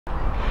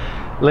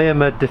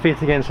Liam, a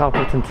defeat against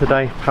Alfreton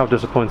today, how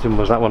disappointing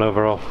was that one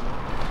overall?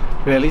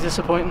 Really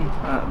disappointing.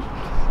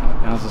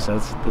 As I said,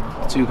 the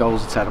two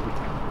goals are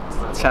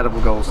terrible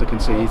goals to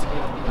concede.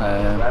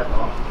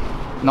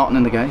 Not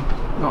in the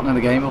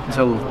game up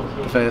until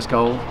the first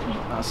goal.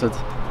 I said,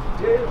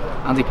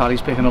 Andy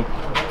Parry's picking up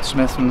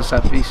Smith from the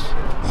set piece,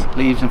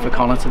 leaves him for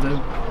Connor to do,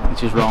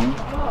 which is wrong,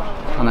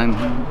 and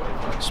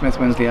then Smith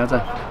wins the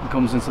header and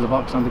comes into the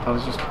box. Andy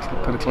Parry's just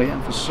got to clear,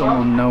 and for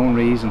some unknown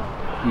reason,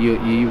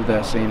 you were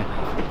there seeing it,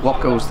 what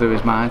goes through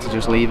his mind to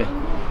just leave it?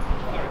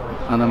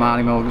 And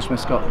Amari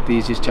Morgan-Smith's got the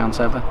easiest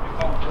chance ever.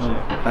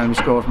 Then we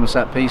scored from a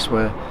set piece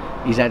where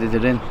he's headed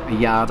it in a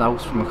yard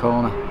out from a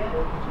corner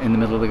in the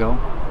middle of the goal.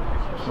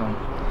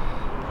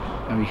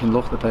 So, you can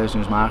look at the person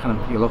who's marking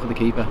him, you look at the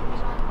keeper,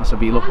 I said,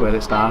 but you look where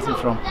it started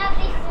from.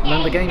 And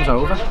then the game's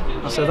over.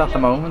 I said, at the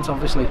moment,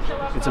 obviously,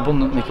 it's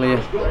abundantly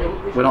clear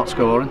we're not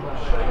scoring.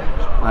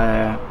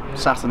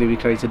 Saturday we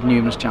created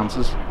numerous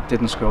chances,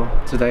 didn't score.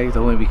 Today, the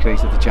only we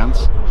created the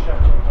chance.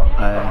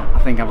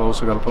 I think I've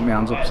also got to put my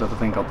hands up, so I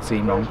think I got the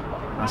team wrong.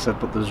 I said,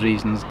 but there's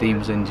reasons. Dean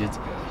was injured.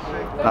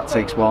 That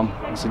takes one.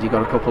 I said, you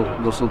got a couple.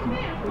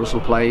 Russell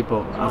played,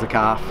 but as a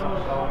calf,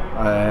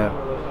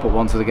 but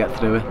wanted to get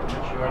through it.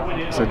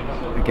 I said,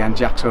 again,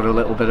 Jack's got a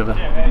little bit of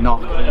a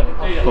knock,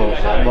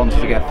 but wanted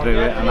to get through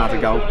it and had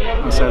a go.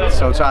 I said,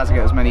 so I tried to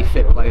get as many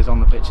fit players on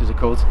the pitch as I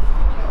could.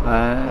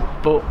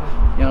 But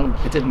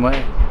it didn't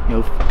work.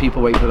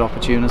 People wait for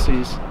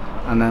opportunities,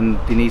 and then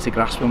they need to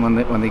grasp them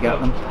when they get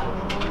them.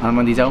 And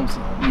when they don't,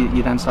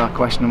 you then start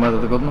questioning whether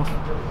they're good enough.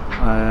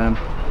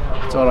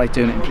 It's all right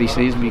doing it in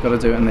pre-season, but you've got to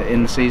do it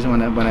in the season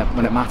when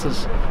it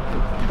matters.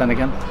 But then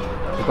again,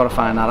 you've got to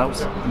find that out,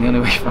 and the only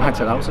way you find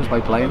it out is by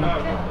playing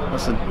them.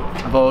 Listen,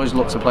 I've always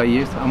looked to play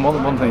youth, and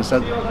one thing I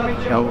said,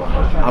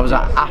 I was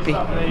happy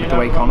with the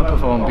way Connor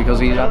performed, because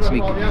he's actually,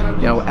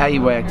 A, he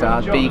worked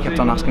hard, B, he kept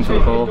on asking for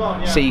the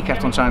ball, C, he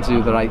kept on trying to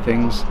do the right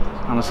things,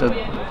 and I said,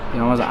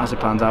 as it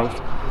panned out,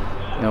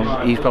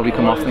 he's probably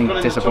come off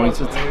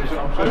disappointed,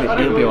 but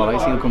he'll be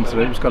alright, he'll come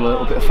through. He's got a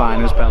little bit of fire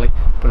in his belly,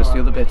 but it's the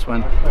other bits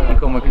when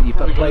you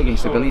play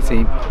against the Billy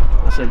team.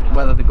 I said,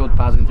 whether they're good,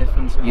 bad,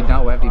 indifferent, you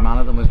know every man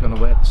of them was going to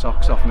wear the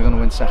socks off and they're going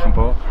to win second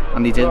ball,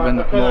 and they did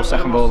win more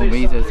second ball than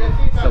we did.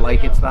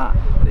 But it's that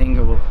thing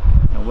of,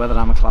 whether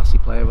I'm a classy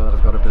player, whether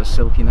I've got a bit of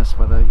silkiness,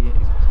 whether you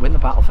win the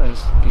battle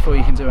first before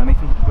you can do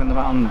anything. Win the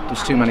battle, and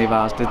there's too many of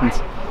ours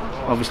didn't.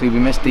 Obviously we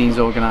missed Dean's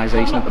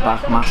organisation at the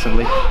back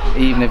massively.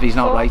 Even if he's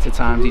not right at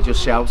times, he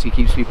just shouts, he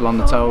keeps people on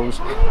the toes.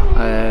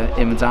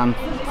 Him and Dan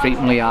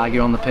frequently argue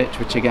on the pitch,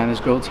 which again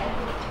is good.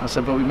 I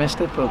said, but we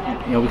missed it, but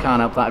we can't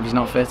help that if he's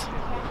not fit.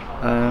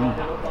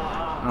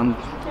 And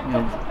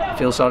I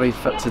feel sorry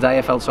for today.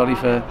 I felt sorry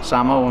for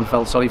Samo and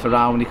felt sorry for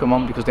Rao when he come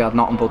on, because they had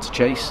nothing but to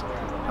chase.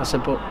 I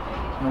said, but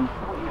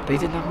they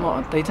didn't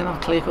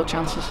have clear-cut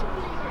chances.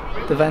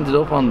 They've ended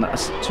up on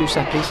 2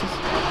 set pieces.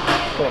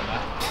 But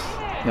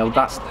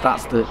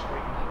that's the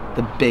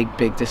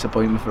big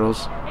disappointment for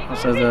us. I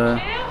said,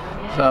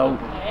 so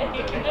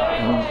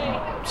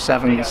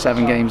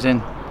 7 games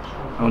in,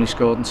 only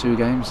scored in 2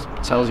 games.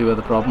 Tells you where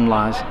the problem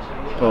lies.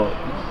 But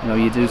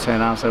you do turn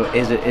around. So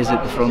is it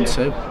the front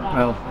two?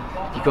 Well,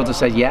 you could have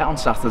said yeah on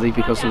Saturday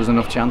because there was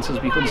enough chances,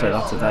 but you couldn't say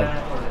that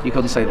today. You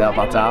couldn't say that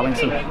about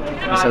Darlington.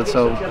 I said,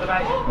 so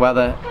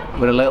whether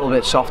we're a little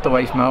bit soft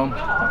away from home,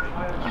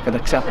 I could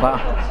accept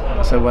that.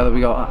 I said, whether we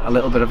got a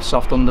little bit of a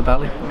soft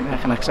underbelly, I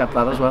can accept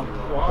that as well.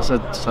 I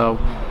said, so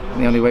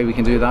the only way we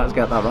can do that is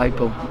get that right.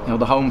 But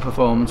the home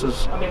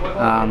performances,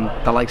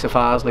 the likes of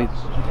Farsley,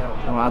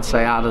 I'd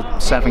say out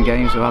of 7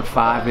 games we've had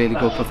 5 really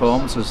good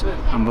performances,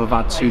 and we've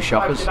had 2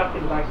 shockers.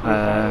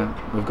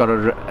 We've got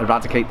to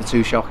eradicate the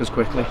 2 shockers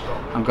quickly.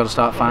 I've got to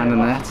start finding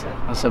the net.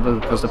 I said,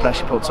 because the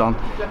pressure puts on,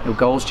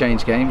 goals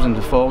change games, and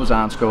the forwards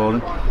aren't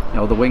scoring,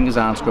 the wingers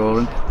aren't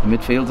scoring, the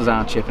midfielders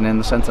aren't chipping in,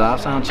 the centre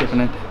halves aren't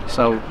chipping in.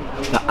 So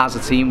as a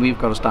team we've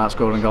got to start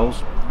scoring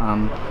goals,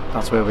 and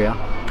that's where we are.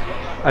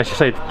 As you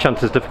say,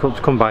 chance is difficult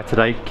to come by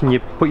today. Can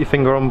you put your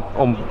finger on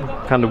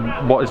kind of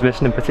what is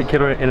missing in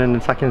particular in an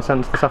attacking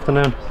sense this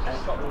afternoon?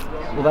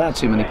 Well, there are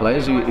too many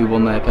players who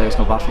won their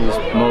personal battles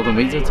more than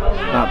we did.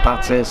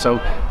 That's it. So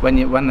when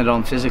they're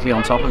on physically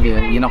on top of you,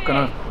 you're not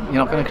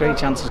gonna create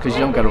chances because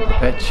you don't get up the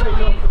pitch.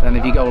 And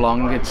if you go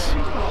long, it's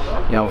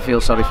I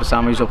feel sorry for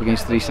Sam, who's up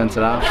against 3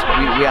 centre halves.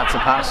 We had to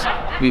pass.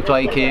 We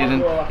played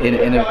Kieran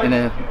in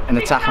an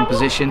attacking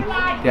position.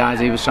 The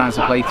idea was trying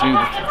to play through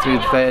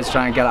the thirds,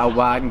 try and get out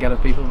wide and get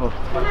at people. But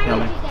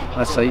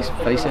let's face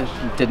it,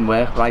 it didn't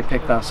work. But I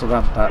picked that, so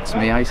that's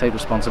me. I take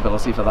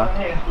responsibility for that.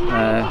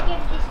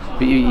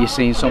 But you've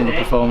seen some of the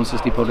performances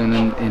they put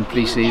in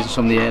pre-season,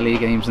 some of the earlier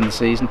games in the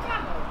season.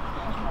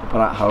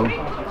 But at home,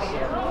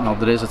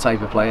 there is a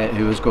type of player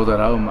who is good at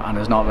home and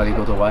is not very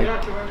good away.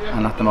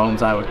 And at the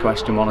moment I would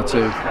question 1 or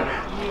 2.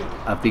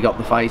 Have they got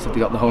the fight, have they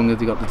got the hunger, have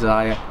they got the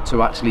desire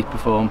to actually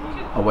perform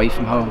away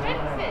from home?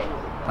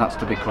 That's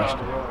the big question.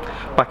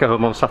 Back at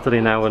home on Saturday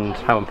now, and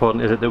how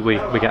important is it that we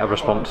get a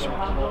response?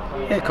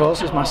 Yeah, of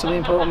course, it's massively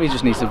important. We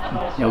just need to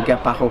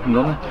get back up and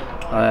running.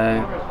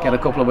 get a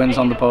couple of wins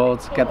on the board,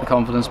 get the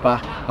confidence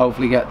back,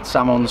 hopefully get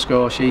Sam on the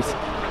score sheet,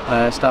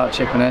 start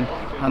chipping in,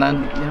 and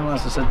then, you know,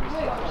 as I said,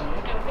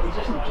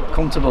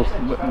 comfortable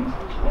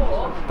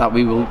that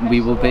we will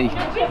be.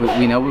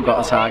 We know we've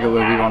got a target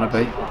where we want to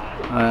be,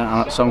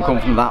 so I'm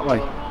comfortable that way.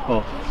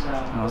 But,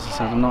 you know, as I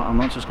said, I'm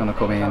not just going to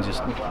come in and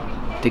just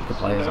dig the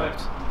players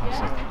out.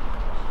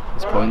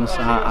 It's pointless.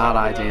 Our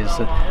idea is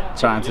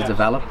trying to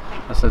develop.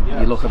 I said,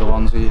 you look at the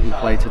ones who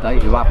play today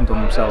who haven't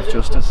done themselves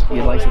justice.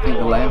 You'd like to think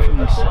they'll learn from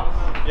this.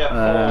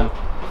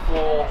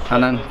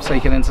 And then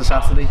take it into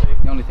Saturday.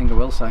 The only thing I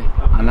will say,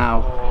 I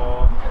now,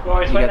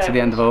 you get to the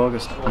end of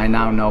August, I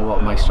now know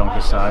what my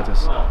strongest side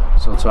is.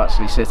 So to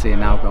actually sit here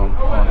now going,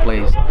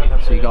 please.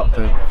 So you got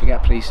to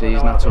forget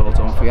pre-season, that's all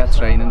done. Forget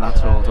training,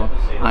 that's all done.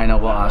 I know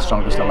what our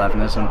strongest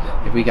 11 is, and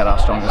if we get our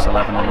strongest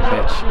 11 on the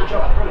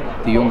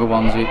pitch, the younger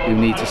ones who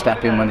need to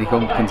step in when they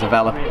come can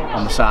develop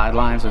on the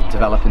sidelines, or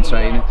develop in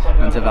training,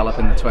 and develop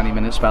in the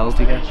 20-minute spells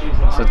they get.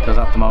 So because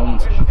at the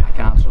moment, I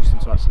can't trust them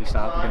to actually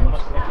start the games.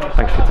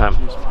 Thanks for your time.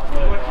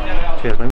 Cheers, mate.